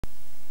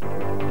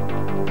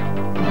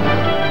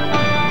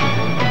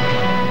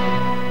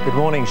Good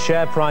morning.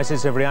 Share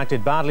prices have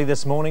reacted badly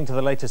this morning to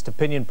the latest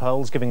opinion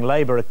polls, giving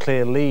Labour a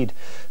clear lead.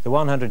 The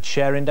 100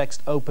 share index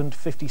opened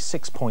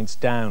 56 points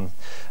down.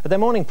 At their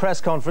morning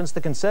press conference, the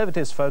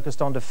Conservatives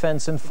focused on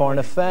defence and foreign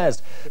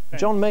affairs.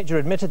 John Major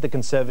admitted the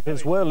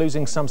Conservatives were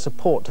losing some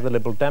support to the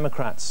Liberal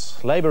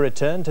Democrats. Labour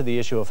returned to the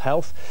issue of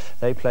health.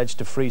 They pledged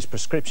to freeze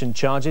prescription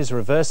charges,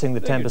 reversing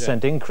the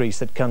 10% increase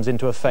that comes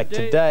into effect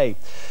today.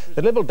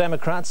 The Liberal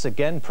Democrats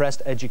again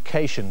pressed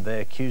education.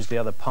 They accused the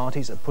other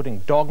parties of putting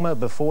dogma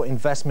before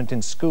investment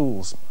in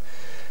schools.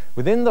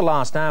 Within the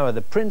last hour,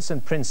 the Prince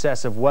and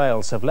Princess of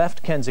Wales have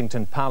left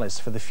Kensington Palace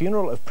for the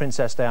funeral of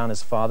Princess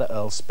Diana's father,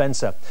 Earl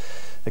Spencer.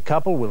 The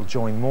couple will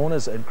join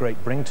mourners at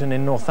Great Brington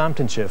in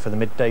Northamptonshire for the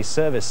midday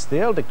service.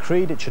 The Earl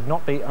decreed it should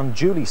not be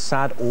unduly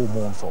sad or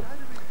mournful.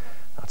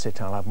 That's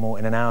it. I'll have more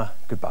in an hour.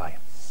 Goodbye.